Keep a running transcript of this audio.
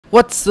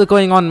What's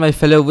going on, my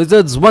fellow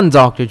wizards?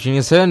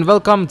 1DOCTORGENIUS here, and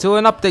welcome to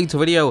an update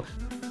video.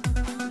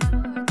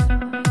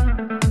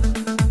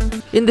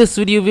 In this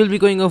video, we'll be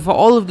going over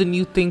all of the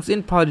new things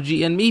in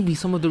Prodigy and maybe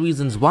some of the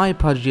reasons why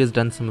Prodigy has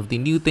done some of the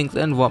new things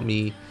and what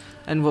we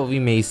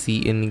may see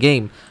in the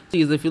game.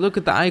 See, if you look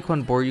at the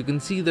icon board, you can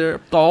see they're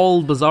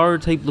tall, bizarre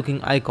type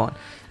looking icon.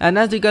 And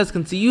as you guys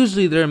can see,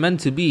 usually they're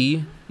meant to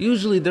be.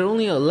 Usually there are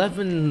only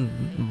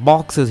 11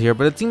 boxes here,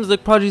 but it seems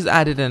like Prodigy's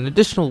added an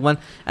additional one,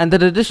 and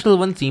that additional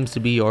one seems to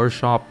be your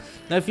shop.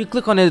 Now if you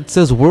click on it, it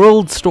says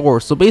World Store,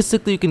 so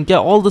basically you can get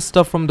all the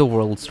stuff from the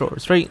World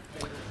Stores, right?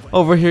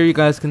 Over here you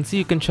guys can see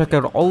you can check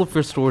out all of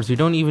your stores. You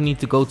don't even need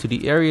to go to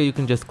the area, you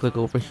can just click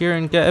over here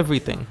and get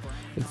everything.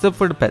 Except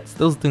for the pets,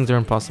 those things are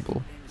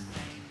impossible.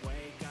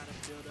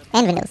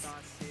 And Windows.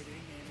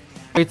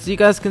 Alright, so you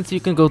guys can see you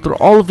can go through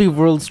all of the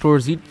world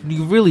stores. You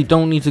really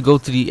don't need to go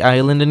to the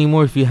island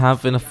anymore if you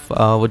have enough,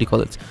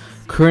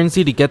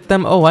 currency to get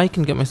them. Oh, I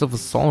can get myself a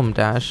Solemn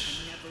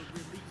Dash.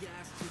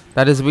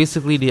 That is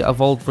basically the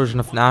evolved version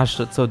of Nash,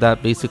 so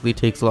that basically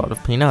takes a lot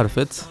of pain out of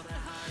it.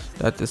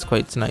 That is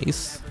quite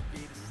nice.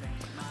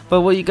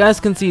 But what you guys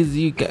can see is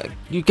you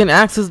can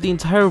access the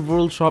entire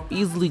world shop,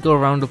 easily go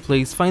around the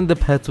place, find the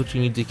pets which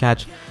you need to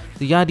catch,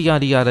 yada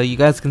yada yada. You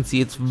guys can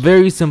see it's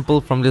very simple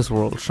from this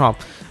world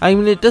shop. I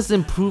mean, it does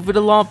improve it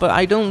a lot, but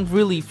I don't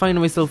really find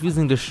myself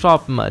using the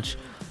shop much.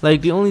 Like,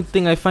 the only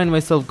thing I find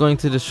myself going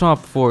to the shop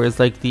for is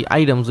like the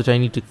items which I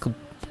need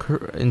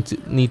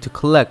to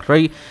collect,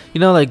 right? You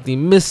know, like the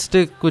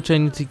Mystic which I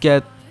need to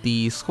get,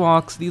 the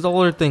Squawks. These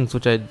all are things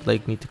which I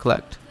need to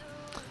collect.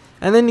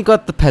 And then you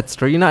got the pet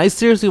store. You know, I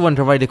seriously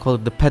wonder why they call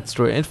it the pet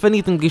store. If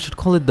anything, they should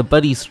call it the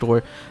buddy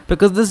store,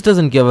 because this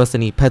doesn't give us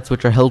any pets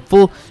which are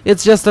helpful.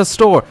 It's just a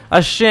store,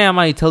 a sham,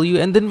 I tell you.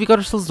 And then we got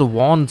ourselves the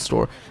wand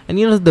store. And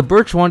you know, the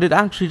birch wand, it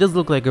actually does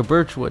look like a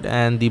birchwood,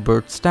 and the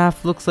birch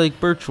staff looks like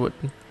birchwood.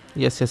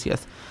 Yes.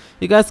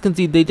 You guys can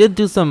see they did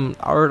do some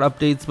art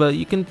updates, but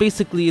you can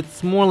basically,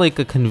 it's more like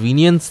a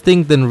convenience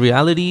thing than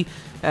reality.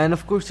 And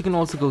of course, you can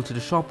also go to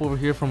the shop over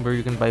here from where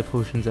you can buy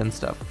potions and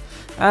stuff.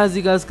 As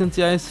you guys can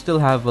see, I still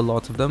have a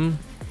lot of them,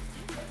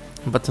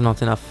 but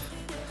not enough.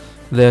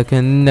 There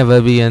can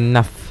never be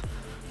enough.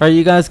 Alright,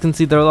 you guys can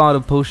see there are a lot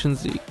of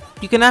potions.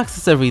 You can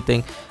access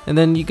everything, and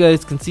then you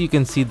guys can see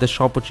the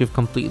shop which you've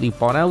completely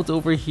bought out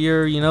over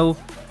here. You know,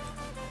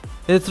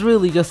 it's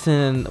really just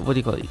an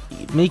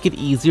make it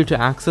easier to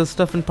access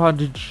stuff in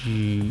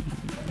Prodigy.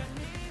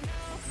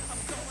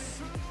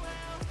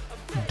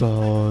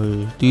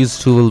 These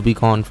two will be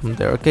gone from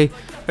there, okay?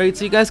 Alright,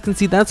 so you guys can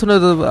see that's one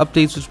of the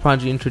updates which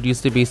Prodigy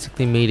introduced. They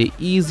basically made it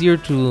easier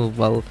to,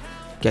 well,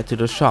 get to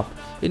the shop.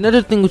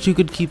 Another thing which you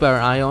could keep our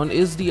eye on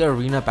is the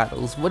arena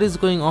battles. What is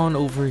going on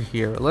over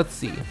here? Let's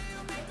see.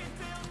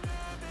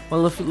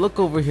 Well, if you look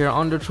over here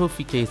on the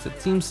trophy case,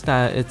 it seems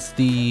that it's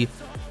the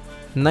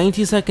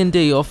 92nd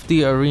day of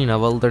the arena.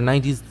 Well, there are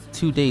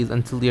 92 days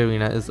until the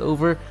arena is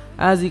over.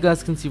 As you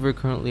guys can see, we're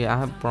currently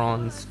at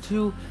bronze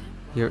 2.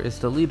 Here is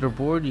the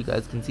leaderboard. You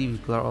guys can see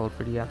people are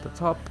already at the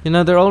top. You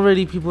know, there are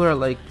already people who are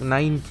like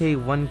 9k,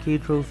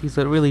 1k trophies,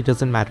 so it really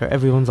doesn't matter.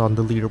 Everyone's on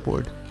the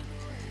leaderboard.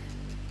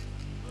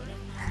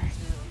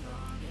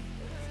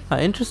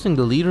 Interesting,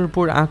 the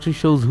leaderboard actually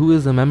shows who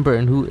is a member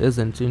and who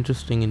isn't.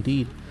 Interesting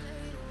indeed.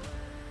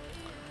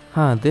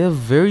 They have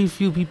very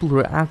few people who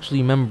are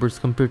actually members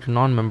compared to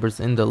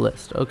non-members in the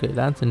list. Okay,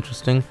 that's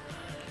interesting.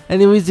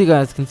 Anyways, you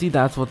guys can see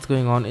that's what's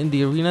going on in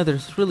the arena.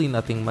 There's really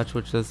nothing much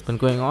which has been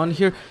going on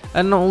here.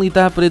 And not only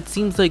that, but it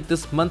seems like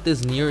this month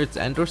is near its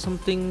end or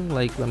something.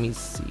 Like, let me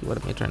see,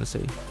 what am I trying to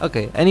say?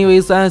 Okay,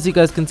 anyways, as you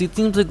guys can see, it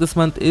seems like this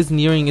month is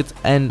nearing its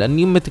end. A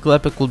new mythical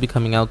epic will be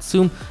coming out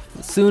soon,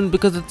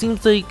 because it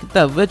seems like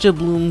that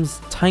Vegebloom's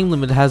time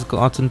limit has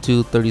gotten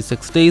to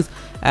 36 days.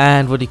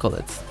 And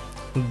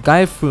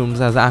Guy Frooms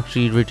has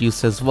actually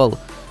reduced as well.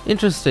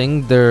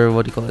 Interesting, their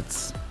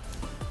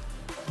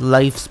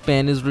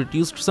lifespan is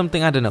reduced or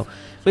something, I don't know.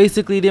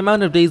 Basically, the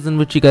amount of days in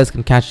which you guys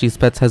can catch these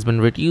pets has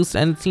been reduced,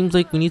 and it seems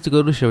like we need to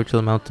go to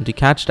Churchill Mountain to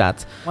catch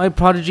that. Why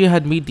Prodigy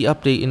had made the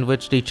update in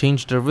which they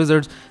changed their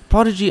wizards,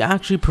 Prodigy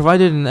actually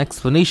provided an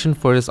explanation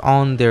for this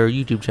on their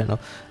YouTube channel.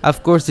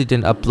 Of course, they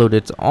didn't upload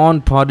it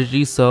on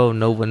Prodigy, so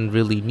no one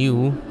really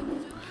knew.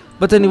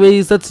 But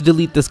anyways, let's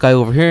delete this guy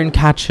over here and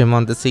catch him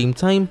on the same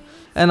time,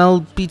 and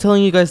I'll be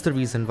telling you guys the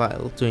reason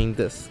while doing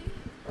this.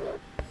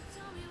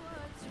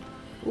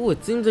 Oh,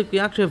 it seems like we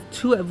actually have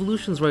 2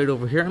 evolutions right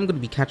over here. I'm going to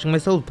be catching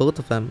myself both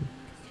of them.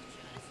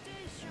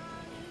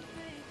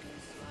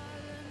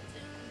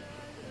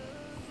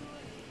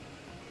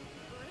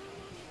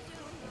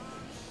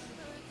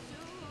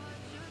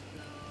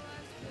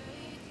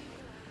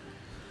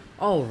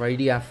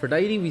 Alrighty,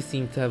 Aphrodite, we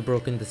seem to have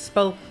broken the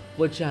spell,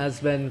 which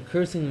has been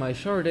cursing my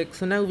Shardic,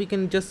 so now we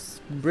can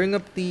just bring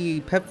up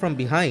the pet from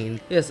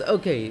behind. Yes,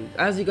 okay,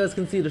 as you guys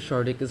can see, the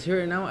Shardic is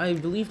here now. I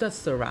believe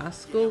that's the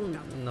Rascal?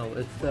 No,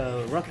 it's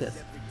the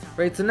Ruckus.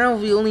 Right, so now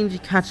we only need to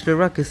catch the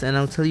Ruckus, and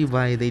I'll tell you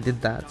why they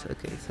did that.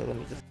 Okay, so let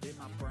me just...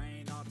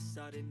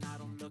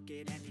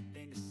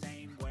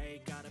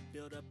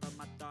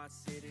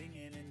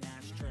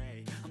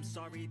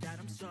 sorry that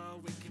I'm so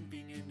inconvenient.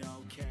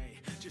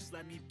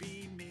 let me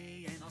be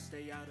me, and I'll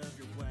stay out of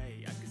your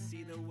way. I can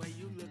see the way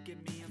you look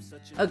at me, I'm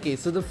such a... Okay,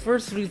 so the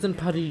first reason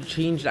Prodigy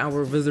changed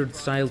our wizard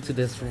style to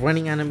this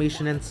running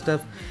animation and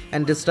stuff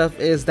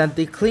is that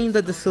they claim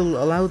that this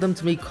will allow them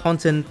to make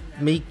content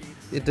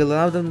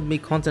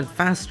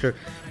faster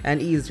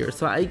and easier.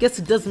 So I guess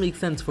it does make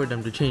sense for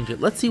them to change it.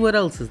 Let's see what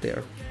else is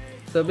there.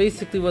 So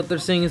basically what they're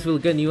saying is we'll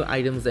get new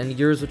items and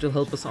gears which will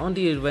help us on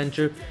the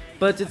adventure.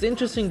 But it's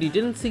interesting, they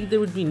didn't say there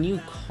would be new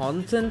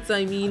content.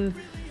 I mean,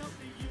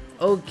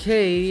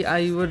 okay,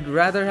 I would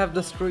rather have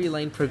the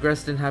storyline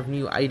progressed and have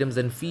new items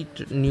and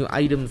new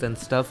items and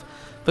stuff.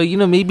 But you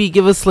know, maybe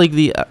give us like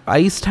the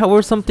ice tower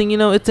or something, you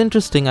know, it's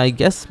interesting, I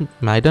guess.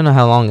 I don't know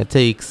how long it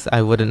takes,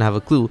 I wouldn't have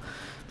a clue.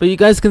 But you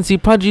guys can see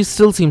Prodigy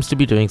still seems to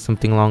be doing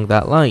something along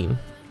that line.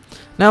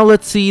 Now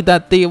let's see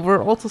that they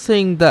were also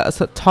saying that,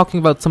 talking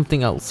about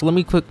something else. Let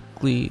me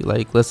quickly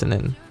like listen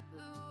in.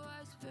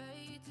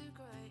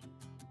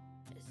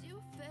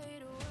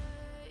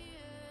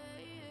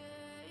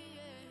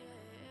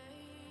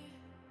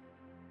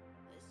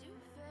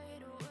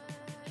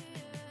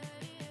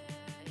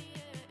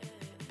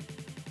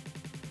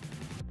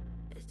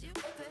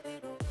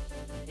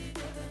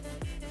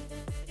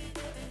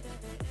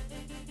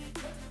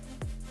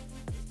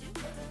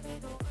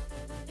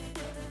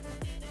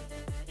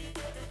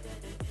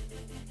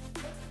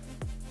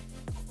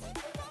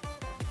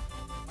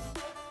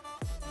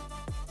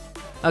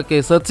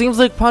 Okay, so it seems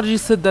like Prodigy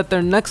said that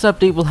their next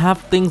update will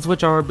have things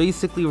which are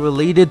basically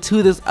related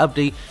to this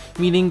update,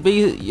 meaning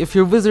if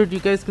you're Wizard, you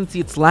guys can see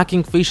it's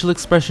lacking facial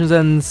expressions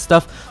and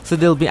stuff, so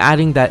they'll be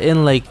adding that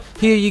in, like,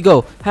 here you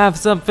go, have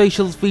some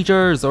facial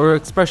features or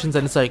expressions,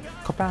 and it's like,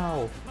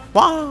 kapow,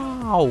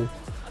 wow,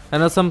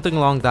 and something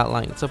along that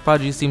line. So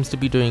Prodigy seems to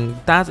be doing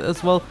that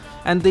as well,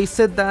 and they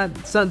said that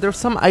there's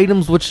some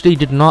items which they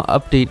did not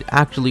update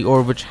actually,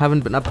 or which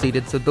haven't been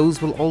updated, so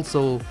those will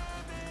also,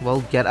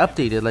 well, get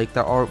updated, like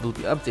the art will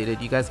be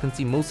updated. You guys can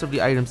see most of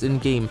the items in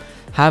game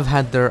have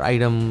had their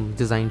item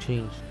design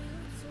changed.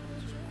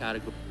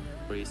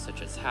 Categories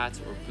such as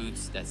hats or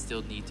boots that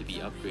still need to be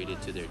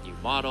upgraded to their new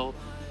model,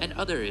 and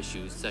other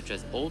issues such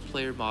as old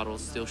player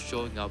models still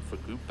showing up for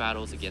group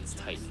battles against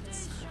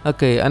Titans.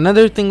 Okay,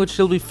 another thing which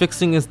they'll be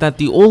fixing is that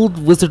the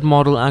old wizard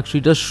model actually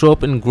does show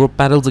up in group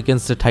battles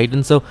against the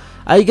Titans, so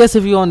I guess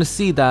if you want to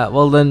see that,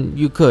 well then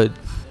you could.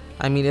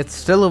 I mean, it's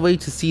still a way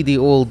to see the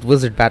old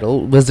wizard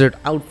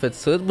outfits,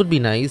 so it would be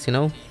nice, you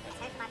know.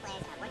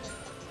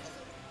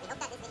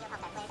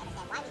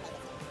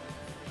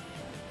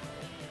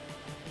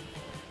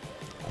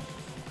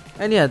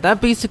 And yeah, that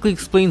basically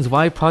explains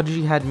why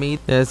Prodigy had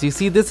made this. You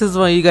see, this is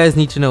why you guys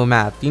need to know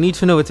math. You need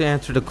to know how to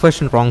answer the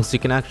question wrong so you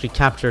can actually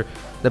capture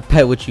the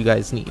pet which you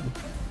guys need.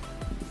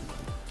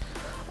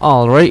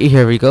 Alright,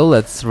 here we go.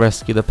 Let's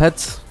rescue the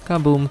pets.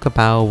 Kaboom,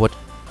 kapow, what?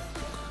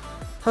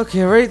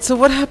 Okay, right, so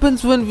what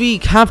happens when we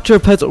capture a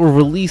pet or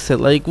release it?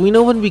 Like, we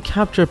know when we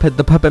capture a pet,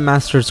 the Puppet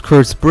Master's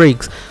curse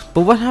breaks.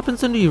 But what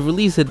happens when we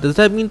release it? Does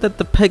that mean that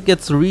the pet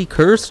gets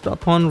re-cursed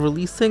upon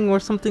releasing or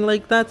something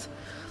like that?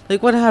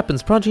 Like, what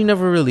happens? Prodigy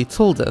never really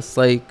told us.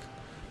 Like,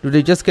 do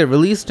they just get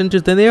released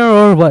into thin air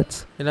or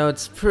what? You know,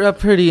 it's a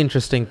pretty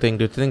interesting thing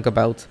to think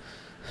about.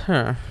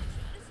 Huh.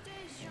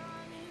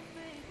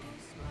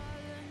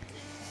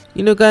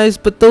 You know guys,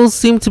 but those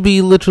seem to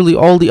be literally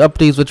all the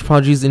updates which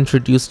Prodigy's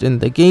introduced in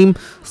the game.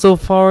 So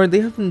far, they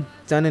haven't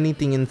done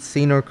anything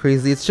insane or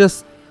crazy, it's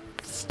just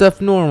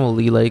stuff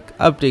normally, like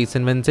updates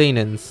and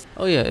maintenance.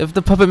 Oh yeah, if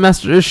the Puppet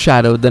Master is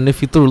shadowed, then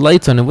if you threw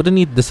lights on it, wouldn't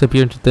he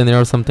disappear into thin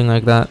air or something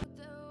like that?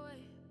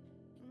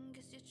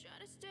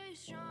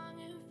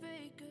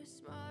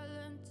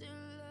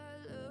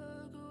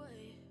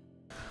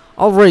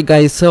 Alright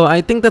guys, so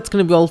I think that's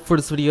gonna be all for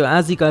this video.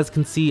 As you guys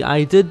can see,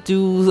 I did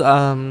do,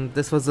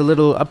 this was a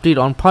little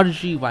update on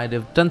Prodigy, why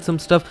they've done some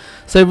stuff.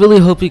 So I really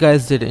hope you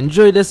guys did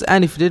enjoy this,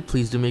 and if you did,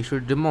 please do make sure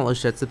to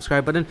demolish that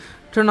subscribe button,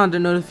 turn on the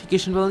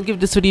notification bell, and give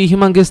this video a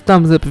humongous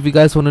thumbs up if you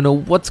guys want to know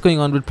what's going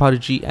on with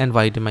Prodigy and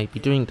why they might be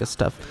doing this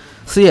stuff.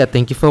 So yeah,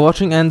 thank you for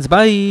watching, and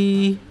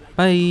bye!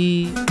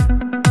 Bye!